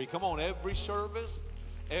ministry? Come on, every service,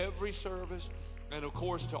 and of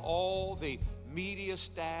course to all the media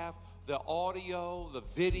staff, the audio, the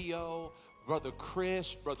video, Brother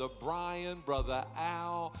Chris, Brother Brian, Brother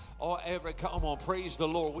Al, come on, praise the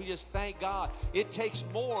Lord. We just thank God. It takes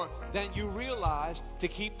more than you realize to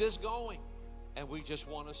keep this going. And we just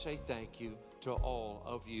want to say thank you to all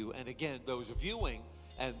of you. And again, those viewing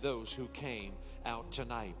and those who came out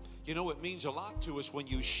tonight. You know, it means a lot to us when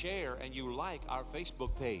you share and you like our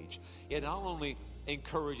Facebook page. It not only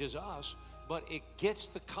encourages us, but it gets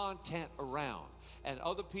the content around. And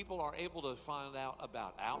other people are able to find out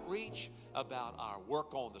about outreach, about our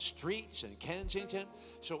work on the streets in Kensington.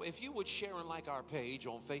 So if you would share and like our page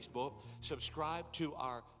on Facebook, subscribe to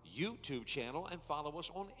our YouTube channel, and follow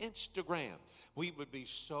us on Instagram, we would be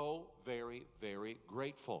so very, very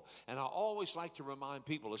grateful. And I always like to remind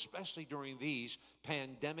people, especially during these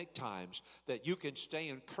pandemic times, that you can stay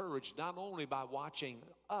encouraged not only by watching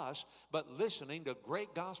us, but listening to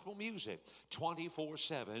great gospel music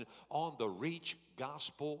 24/7 on the Reach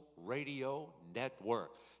Gospel Radio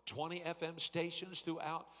Network. 20 FM stations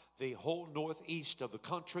throughout the whole northeast of the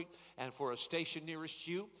country. And for a station nearest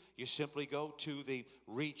you, you simply go to the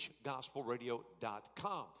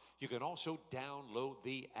reachgospelradio.com. You can also download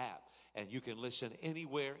the app, and you can listen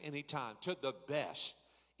anywhere, anytime to the best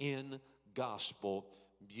in gospel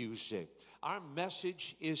music. Our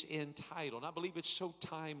message is entitled, and I believe it's so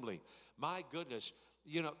timely. My goodness,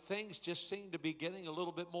 you know, things just seem to be getting a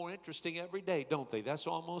little bit more interesting every day, don't they? That's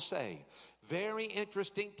all I'm going to say. Very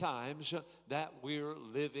interesting times that we're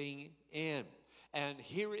living in. And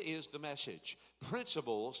here is the message: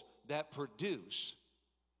 principles that produce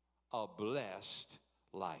a blessed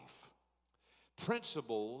life.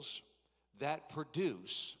 Principles that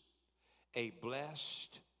produce a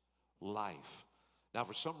blessed life. Now,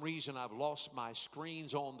 for some reason, I've lost my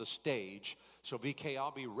screens on the stage. So, VK,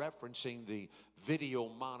 I'll be referencing the video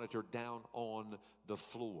monitor down on the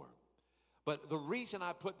floor. But the reason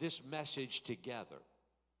I put this message together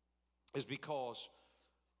is because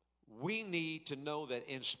we need to know that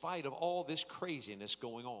in spite of all this craziness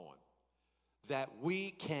going on, that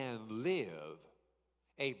we can live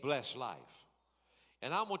a blessed life.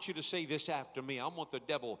 And I want you to say this after me. I want the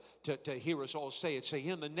devil to hear us all say it. Say,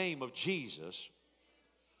 in the name of Jesus,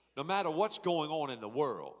 no matter what's going on in the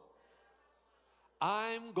world,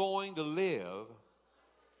 I'm going to live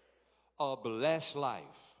a blessed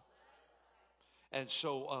life. And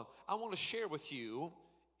so I want to share with you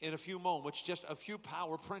in a few moments just a few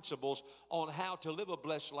power principles on how to live a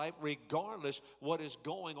blessed life regardless what is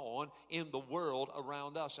going on in the world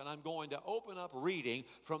around us. And I'm going to open up reading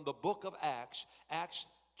from the book of Acts, Acts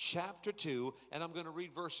chapter 2, and I'm going to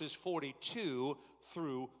read verses 42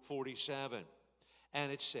 through 47.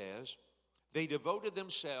 And it says, they devoted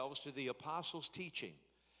themselves to the apostles' teaching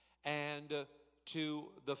and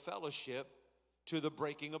to the fellowship, to the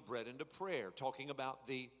breaking of bread and to prayer, talking about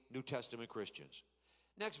the New Testament Christians.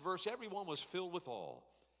 Next verse, everyone was filled with awe,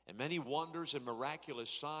 and many wonders and miraculous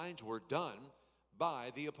signs were done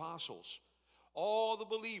by the apostles. All the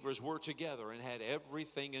believers were together and had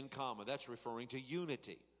everything in common. That's referring to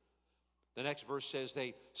unity. The next verse says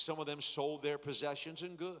some of them sold their possessions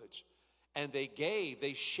and goods, and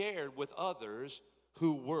they shared with others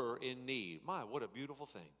who were in need. My, what a beautiful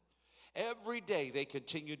thing. Every day they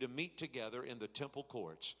continued to meet together in the temple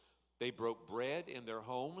courts. They broke bread in their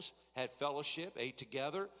homes, had fellowship, ate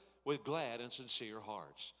together with glad and sincere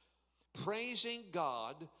hearts, praising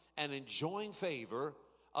God and enjoying favor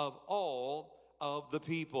of all of the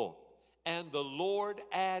people. And the Lord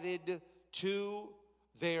added to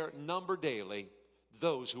their number daily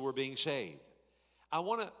those who were being saved. I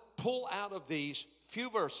want to pull out of these few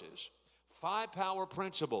verses 5 power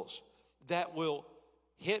principles that will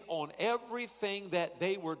hit on everything that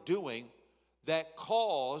they were doing that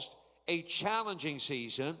caused a challenging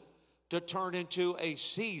season to turn into a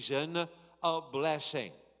season of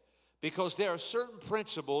blessing. Because there are certain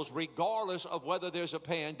principles, regardless of whether there's a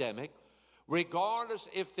pandemic, regardless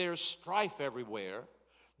if there's strife everywhere,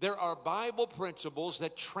 there are Bible principles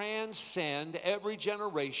that transcend every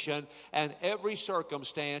generation and every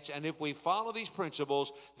circumstance. And if we follow these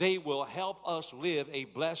principles, they will help us live a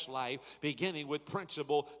blessed life, beginning with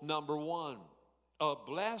principle number 1. A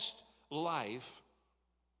blessed life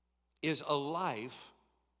is a life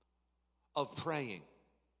of praying.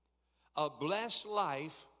 A blessed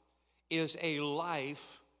life is a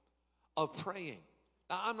life of praying.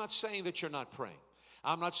 Now, I'm not saying that you're not praying.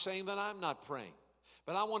 I'm not saying that I'm not praying.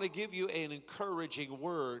 But I want to give you an encouraging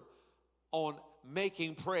word on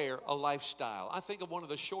making prayer a lifestyle. I think of one of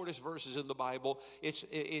the shortest verses in the Bible.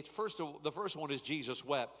 The first one is Jesus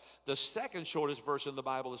wept. The second shortest verse in the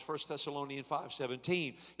Bible is 1 Thessalonians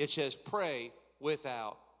 5:17. It says, pray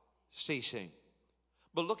without ceasing.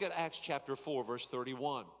 But look at Acts chapter 4, verse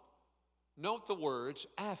 31. Note the words,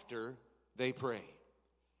 after they prayed.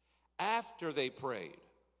 After they prayed,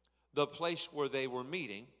 the place where they were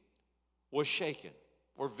meeting was shaken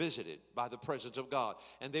or visited by the presence of God.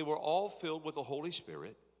 And they were all filled with the Holy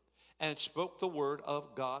Spirit and spoke the word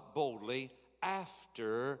of God boldly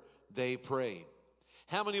after they prayed.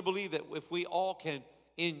 How many believe that if we all can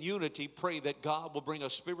in unity pray that God will bring a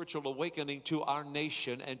spiritual awakening to our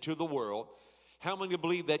nation and to the world? How many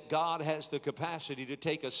believe that God has the capacity to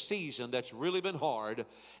take a season that's really been hard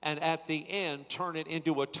and at the end turn it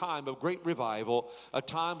into a time of great revival, a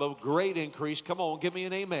time of great increase? Come on, give me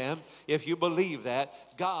an amen if you believe that.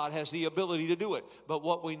 God has the ability to do it. But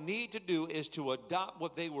what we need to do is to adopt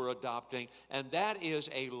what they were adopting, and that is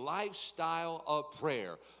a lifestyle of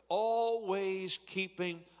prayer. Always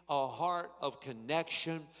keeping a heart of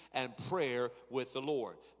connection and prayer with the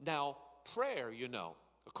Lord. Now, prayer,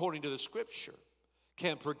 according to the scripture,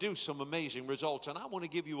 can produce some amazing results. And I want to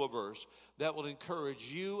give you a verse that will encourage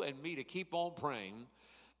you and me to keep on praying,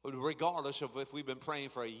 regardless of if we've been praying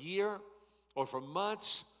for a year or for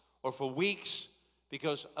months or for weeks,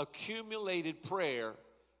 because accumulated prayer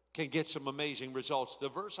can get some amazing results. The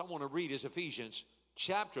verse I want to read is Ephesians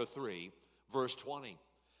chapter 3, verse 20.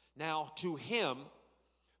 Now, to him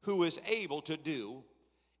who is able to do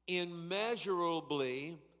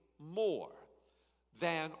immeasurably more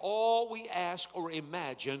than all we ask or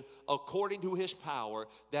imagine, according to his power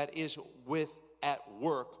that is at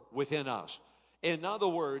work within us. In other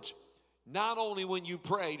words, not only when you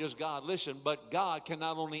pray does God listen, but God can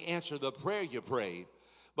not only answer the prayer you prayed,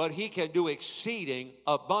 but he can do exceeding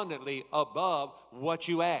abundantly above what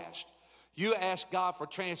you asked. You ask God for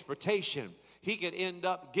transportation, he could end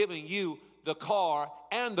up giving you the car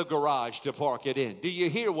and the garage to park it in. Do you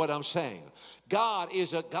hear what I'm saying? God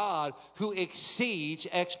is a God who exceeds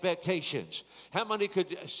expectations. How many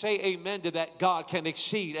could say amen to that? God can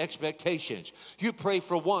exceed expectations. You prayed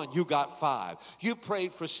for 1, you got 5. You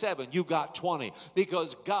prayed for 7, you got 20.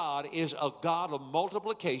 Because God is a God of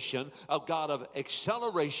multiplication, a God of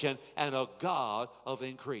acceleration, and a God of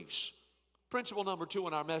increase. Principle number 2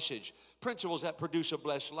 in our message, principles that produce a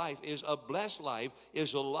blessed life, is a blessed life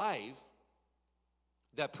is a life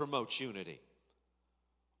that promotes unity.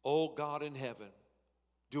 Oh God in heaven,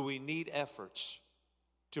 do we need efforts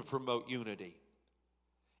to promote unity?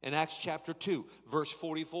 In Acts chapter 2, verse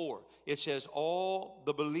 44, it says all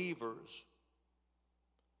the believers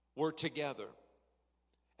were together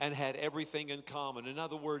and had everything in common. In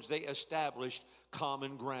other words, they established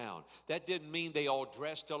common ground. That didn't mean they all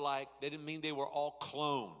dressed alike. That didn't mean they were all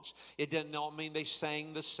clones. It didn't all mean they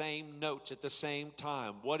sang the same notes at the same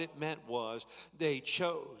time. What it meant was they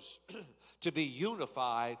chose to be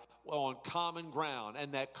unified on common ground,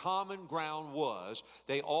 and that common ground was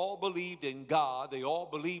they all believed in God, they all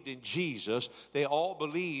believed in Jesus, they all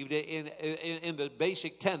believed in the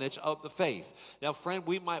basic tenets of the faith. Now, friend,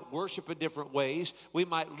 we might worship in different ways, we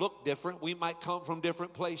might look different, we might come from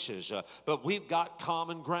different places, but we've got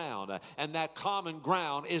common ground, and that common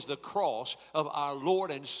ground is the cross of our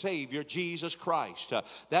Lord and Savior Jesus Christ.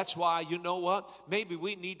 That's why, you know what, maybe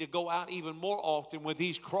we need to go out even more often with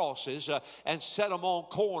these crosses and set them on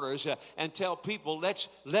corners doors and tell people,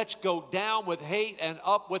 let's go down with hate and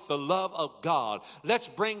up with the love of God. Let's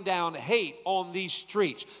bring down hate on these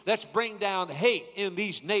streets. Let's bring down hate in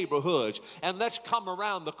these neighborhoods. And let's come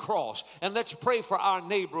around the cross and let's pray for our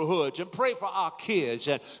neighborhoods and pray for our kids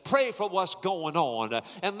and pray for what's going on.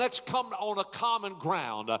 And let's come on a common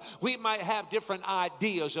ground. We might have different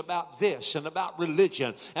ideas about this and about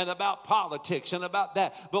religion and about politics and about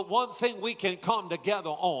that. But one thing we can come together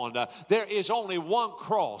on, there is only one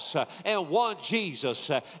cross and one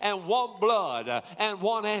Jesus and one blood and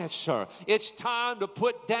one answer. It's time to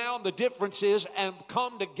put down the differences and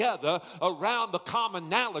come together around the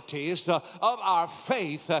commonalities of our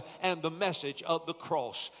faith and the message of the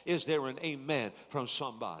cross. Is there an amen from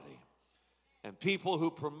somebody? And people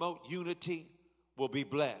who promote unity will be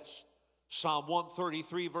blessed. Psalm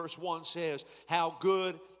 133 verse 1 says, how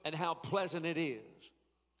good and how pleasant it is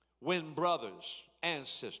when brothers and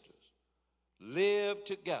sisters live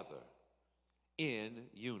together in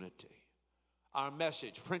unity. Our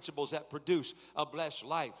message, principles that produce a blessed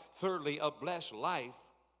life. Thirdly, a blessed life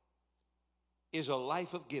is a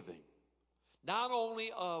life of giving. Not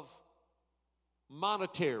only of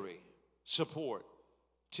monetary support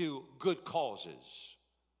to good causes,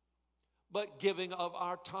 but giving of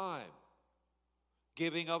our time,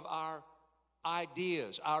 giving of our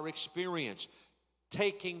ideas, our experience,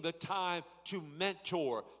 taking the time to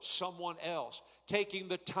mentor someone else, taking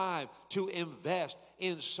the time to invest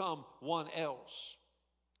in someone else.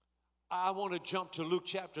 I want to jump to Luke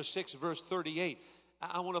chapter 6, verse 38.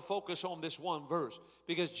 I want to focus on this one verse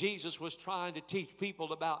because Jesus was trying to teach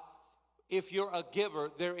people about if you're a giver,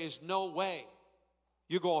 there is no way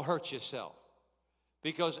you're going to hurt yourself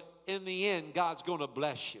because in the end, God's going to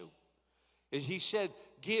bless you. As he said,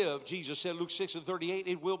 give, Jesus said, Luke 6 and 38,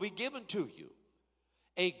 it will be given to you.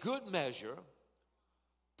 A good measure,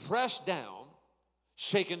 pressed down,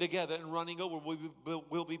 shaken together, and running over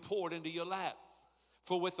will be poured into your lap.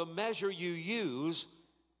 For with the measure you use,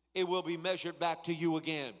 it will be measured back to you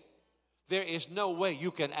again. There is no way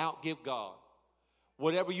you can outgive God.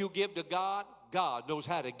 Whatever you give to God, God knows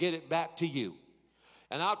how to get it back to you.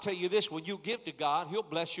 And I'll tell you this, when you give to God, he'll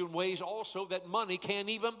bless you in ways also that money can't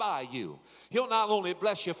even buy you. He'll not only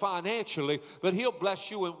bless you financially, but he'll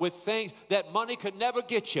bless you with things that money could never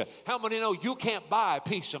get you. How many know you can't buy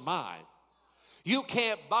peace of mind? You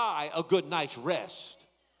can't buy a good night's rest.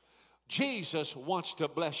 Jesus wants to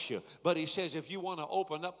bless you, but he says if you want to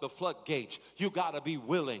open up the floodgates, you got to be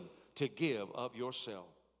willing to give of yourself.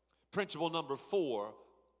 Principle number 4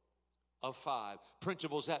 of 5,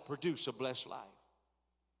 principles that produce a blessed life.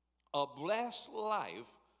 A blessed life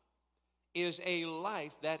is a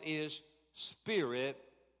life that is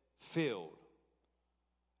spirit-filled.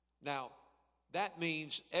 Now, that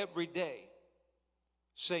means every day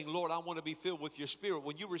saying, Lord, I want to be filled with your spirit.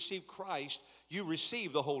 When you receive Christ, you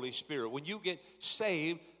receive the Holy Spirit. When you get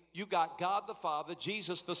saved, you got God the Father,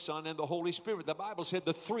 Jesus the Son, and the Holy Spirit. The Bible said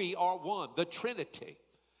the three are one, the Trinity.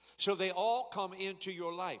 So they all come into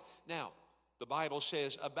your life. Now, the Bible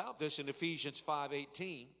says about this in Ephesians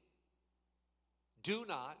 5:18, do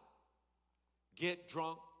not get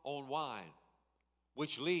drunk on wine,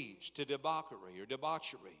 which leads to debauchery or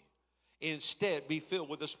debauchery. Instead, be filled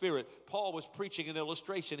with the Spirit. Paul was preaching an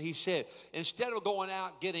illustration. He said, instead of going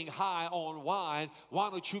out getting high on wine,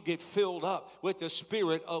 why don't you get filled up with the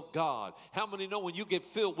Spirit of God? How many know when you get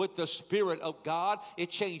filled with the Spirit of God,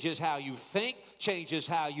 it changes how you think, changes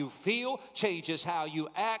how you feel, changes how you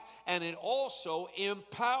act, and it also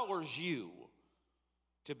empowers you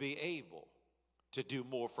to be able to do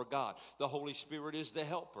more for God. The Holy Spirit is the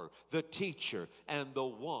helper, the teacher, and the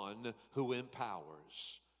one who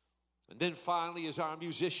empowers. And then finally, as our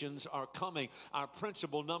musicians are coming, our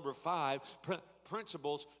principle number 5,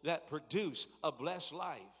 principles that produce a blessed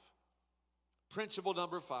life. Principle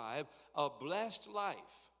number 5, a blessed life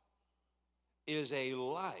is a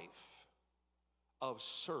life of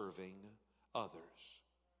serving others.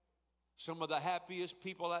 Some of the happiest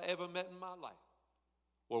people I ever met in my life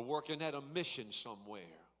were working at a mission somewhere,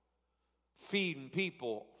 feeding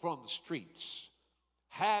people from the streets.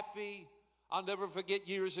 Happy. I'll never forget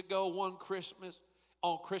years ago, one Christmas,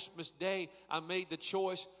 on Christmas Day, I made the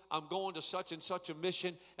choice, I'm going to such and such a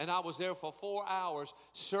mission, and I was there for 4 hours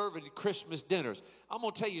serving Christmas dinners. I'm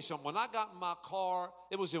going to tell you something. When I got in my car,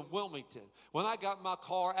 it was in Wilmington. When I got in my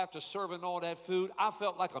car after serving all that food, I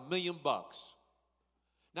felt like $1 million.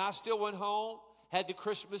 Now, I still went home, had the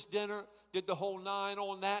Christmas dinner, did the whole 9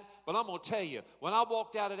 on that, but I'm going to tell you, when I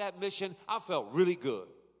walked out of that mission, I felt really good.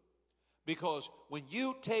 Because when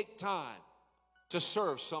you take time to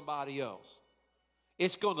serve somebody else,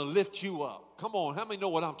 It's going to lift you up. Come on, how many know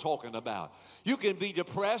what I'm talking about? You can be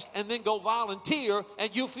depressed and then go volunteer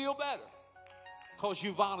and you feel better because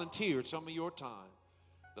you volunteered some of your time.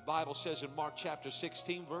 The Bible says in Mark chapter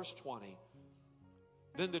 16, verse 20,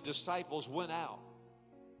 then the disciples went out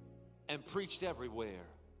and preached everywhere,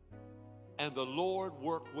 and the Lord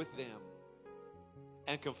worked with them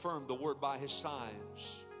and confirmed the word by his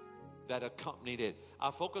signs that accompanied it. I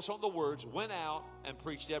focus on the words, went out and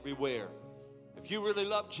preached everywhere. If you really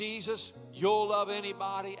love Jesus, you'll love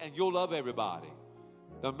anybody and you'll love everybody.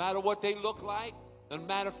 No matter what they look like, doesn't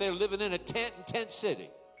matter if they're living in a tent in Tent City.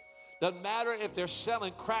 Doesn't matter if they're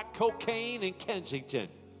selling crack cocaine in Kensington.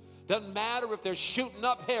 Doesn't matter if they're shooting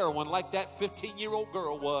up heroin like that 15-year-old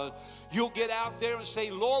girl was. You'll get out there and say,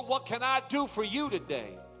 Lord, what can I do for you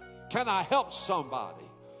today? Can I help somebody?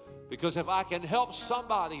 Because if I can help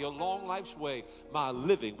somebody along life's way, my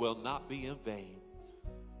living will not be in vain.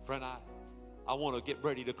 Friend, I want to get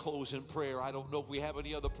ready to close in prayer. I don't know if we have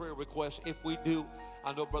any other prayer requests. If we do,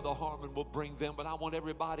 I know Brother Harmon will bring them, but I want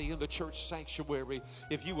everybody in the church sanctuary,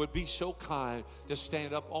 if you would be so kind to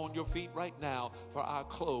stand up on your feet right now for our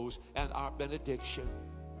close and our benediction.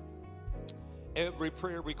 Every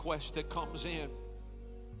prayer request that comes in,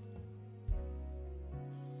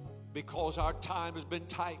 because our time has been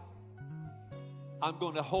tight, I'm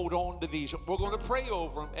going to hold on to these. We're going to pray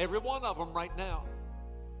over them, every one of them right now.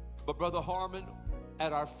 But Brother Harmon,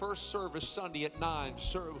 at our first service Sunday at 9,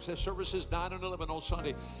 services 9 and 11 on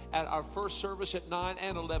Sunday, at our first service at 9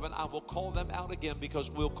 and 11, I will call them out again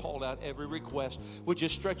because we'll call out every request. Would you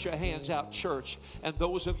stretch your hands out, church? And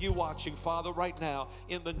those of you watching, Father, right now,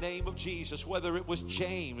 in the name of Jesus, whether it was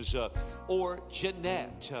James or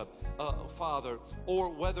Jeanette, Father,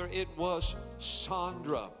 or whether it was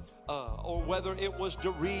Sandra, or whether it was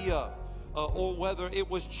Daria, or whether it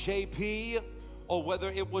was JP, or whether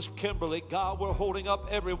it was Kimberly, God, we're holding up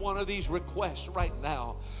every one of these requests right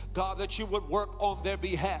now. God, that you would work on their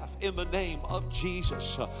behalf in the name of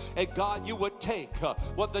Jesus. And God, you would take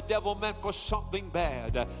what the devil meant for something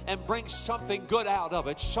bad and bring something good out of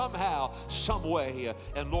it somehow, some way.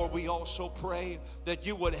 And Lord, we also pray that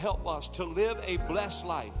you would help us to live a blessed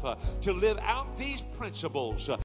life, to live out these principles